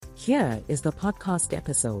Here is the podcast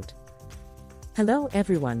episode. Hello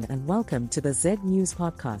everyone and welcome to the Z News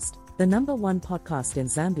Podcast, the number one podcast in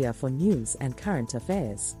Zambia for news and current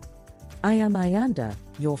affairs. I am Ayanda,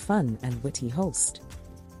 your fun and witty host.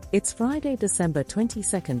 It's Friday, December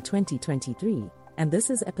 22nd, 2023, and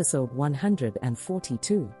this is episode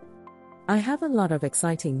 142. I have a lot of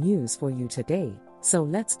exciting news for you today, so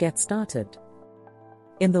let's get started.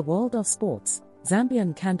 In the world of sports,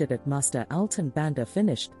 Zambian candidate Master Alton Banda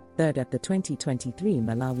finished third at the 2023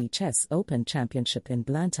 Malawi Chess Open Championship in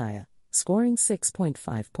Blantyre, scoring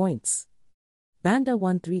 6.5 points. Banda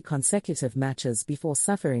won 3 consecutive matches before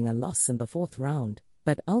suffering a loss in the fourth round,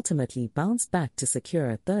 but ultimately bounced back to secure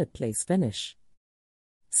a third-place finish.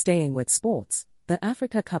 Staying with sports, the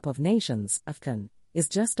Africa Cup of Nations (AFCON) is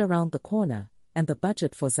just around the corner, and the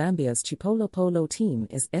budget for Zambia's Chipolo Polo team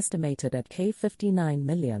is estimated at $59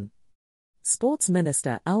 million. Sports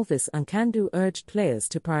Minister Alvis Nkandu urged players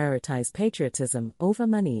to prioritize patriotism over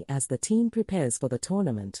money as the team prepares for the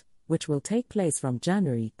tournament, which will take place from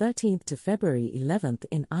January 13th to February 11th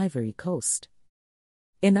in Ivory Coast.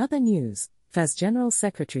 In other news, FAS General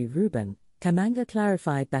Secretary Ruben Kamanga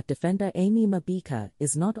clarified that defender Amy Mabika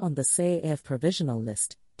is not on the CAF provisional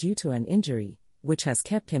list due to an injury, which has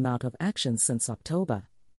kept him out of action since October.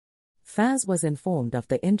 FAS was informed of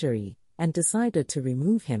the injury and decided to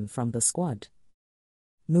remove him from the squad.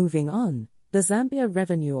 Moving on, the Zambia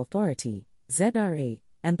Revenue Authority, ZRA,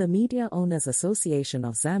 and the Media Owners Association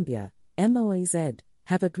of Zambia, MOAZ,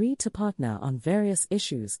 have agreed to partner on various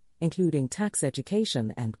issues, including tax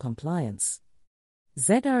education and compliance.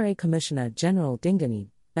 ZRA Commissioner General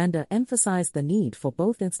Dingani Banda emphasized the need for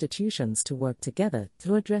both institutions to work together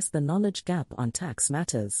to address the knowledge gap on tax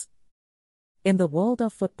matters. In the world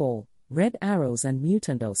of football, Red Arrows and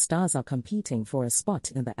Mutando Stars are competing for a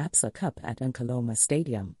spot in the Absa Cup at Nkoloma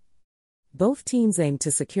Stadium. Both teams aim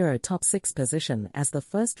to secure a top 6 position as the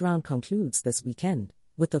first round concludes this weekend,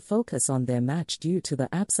 with the focus on their match due to the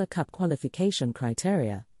Absa Cup qualification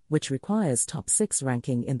criteria, which requires top 6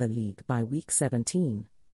 ranking in the league by week 17.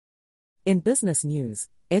 In business news,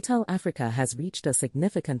 Airtel Africa has reached a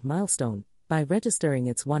significant milestone by registering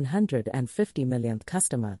its 150 millionth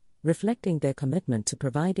customer, reflecting their commitment to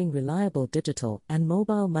providing reliable digital and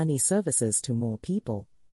mobile money services to more people.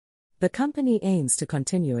 The company aims to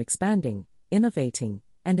continue expanding, innovating,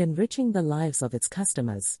 and enriching the lives of its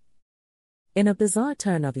customers. In a bizarre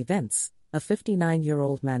turn of events, a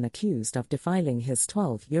 59-year-old man accused of defiling his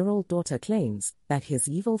 12-year-old daughter claims that his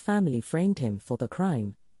evil family framed him for the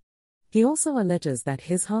crime. He also alleges that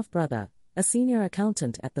his half-brother, a senior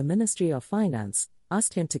accountant at the Ministry of Finance,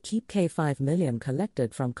 asked him to keep $5 million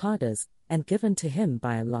collected from cadres and given to him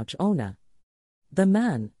by a lodge owner. The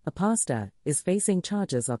man, a pastor, is facing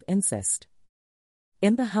charges of incest.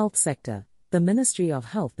 In the health sector, the Ministry of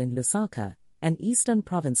Health in Lusaka and Eastern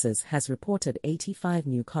Provinces has reported 85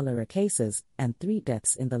 new cholera cases and 3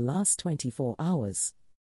 deaths in the last 24 hours.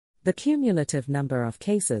 The cumulative number of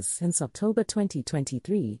cases since October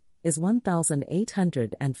 2023 is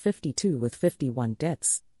 1,852 with 51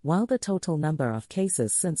 deaths, while the total number of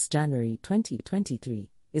cases since January 2023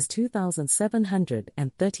 is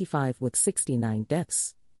 2,735 with 69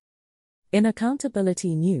 deaths. In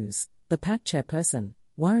accountability news, the PAC chairperson,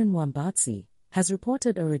 Warren Wambatsi, has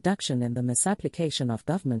reported a reduction in the misapplication of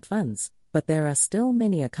government funds, but there are still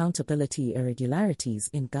many accountability irregularities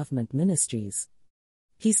in government ministries.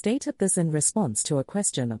 He stated this in response to a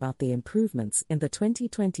question about the improvements in the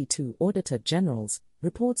 2022 Auditor General's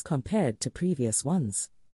reports compared to previous ones.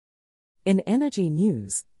 In energy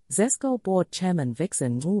news, ZESCO Board Chairman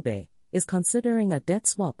Vixen Ncube is considering a debt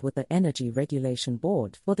swap with the Energy Regulation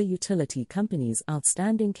Board for the utility company's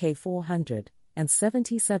outstanding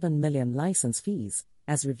 $477 million license fees,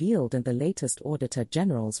 as revealed in the latest Auditor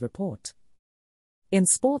General's report. In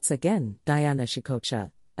sports again, Diana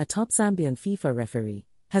Shikocha, a top Zambian FIFA referee,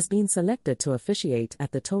 has been selected to officiate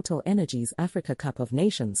at the Total Energies Africa Cup of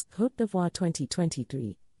Nations Côte d'Ivoire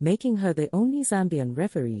 2023, making her the only Zambian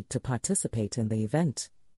referee to participate in the event.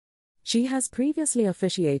 She has previously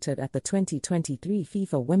officiated at the 2023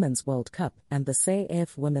 FIFA Women's World Cup and the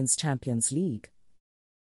CAF Women's Champions League.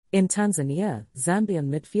 In Tanzania, Zambian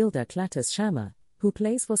midfielder Clatous Chama, who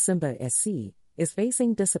plays for Simba SC, is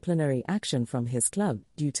facing disciplinary action from his club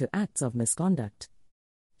due to acts of misconduct.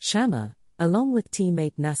 Chama, along with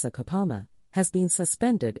teammate Nasser Kopama, has been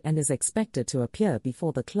suspended and is expected to appear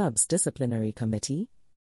before the club's disciplinary committee.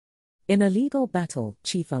 In a legal battle,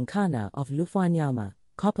 Chief Nkana of Lufwanyama,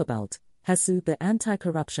 Copperbelt, has sued the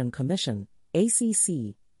Anti-Corruption Commission,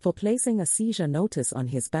 ACC, for placing a seizure notice on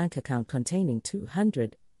his bank account containing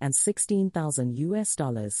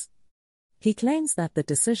 $216,000. He claims that the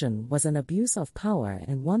decision was an abuse of power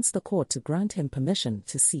and wants the court to grant him permission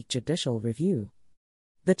to seek judicial review.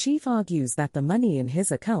 The chief argues that the money in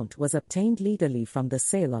his account was obtained legally from the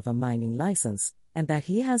sale of a mining license, and that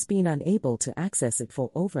he has been unable to access it for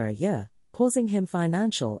over a year, causing him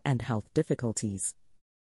financial and health difficulties.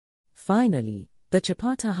 Finally, the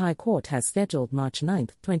Chapata High Court has scheduled March 9,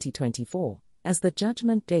 2024, as the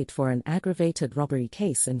judgment date for an aggravated robbery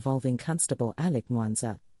case involving Constable Alec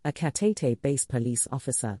Mwanza, a Katete-based police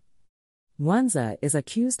officer. Mwanza is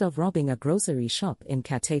accused of robbing a grocery shop in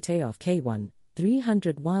Katete of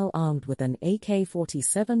K1-300 while armed with an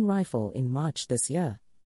AK-47 rifle in March this year.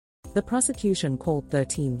 The prosecution called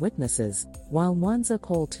 13 witnesses, while Mwanza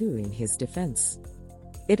called 2 in his defense.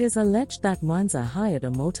 It is alleged that Mwanza hired a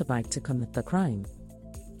motorbike to commit the crime.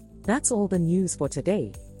 That's all the news for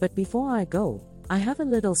today, but before I go, I have a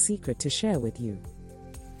little secret to share with you.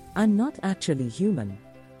 I'm not actually human.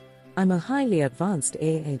 I'm a highly advanced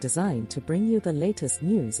AI designed to bring you the latest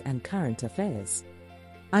news and current affairs.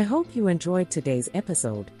 I hope you enjoyed today's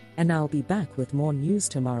episode, and I'll be back with more news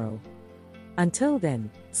tomorrow. Until then,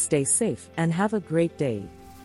 stay safe and have a great day.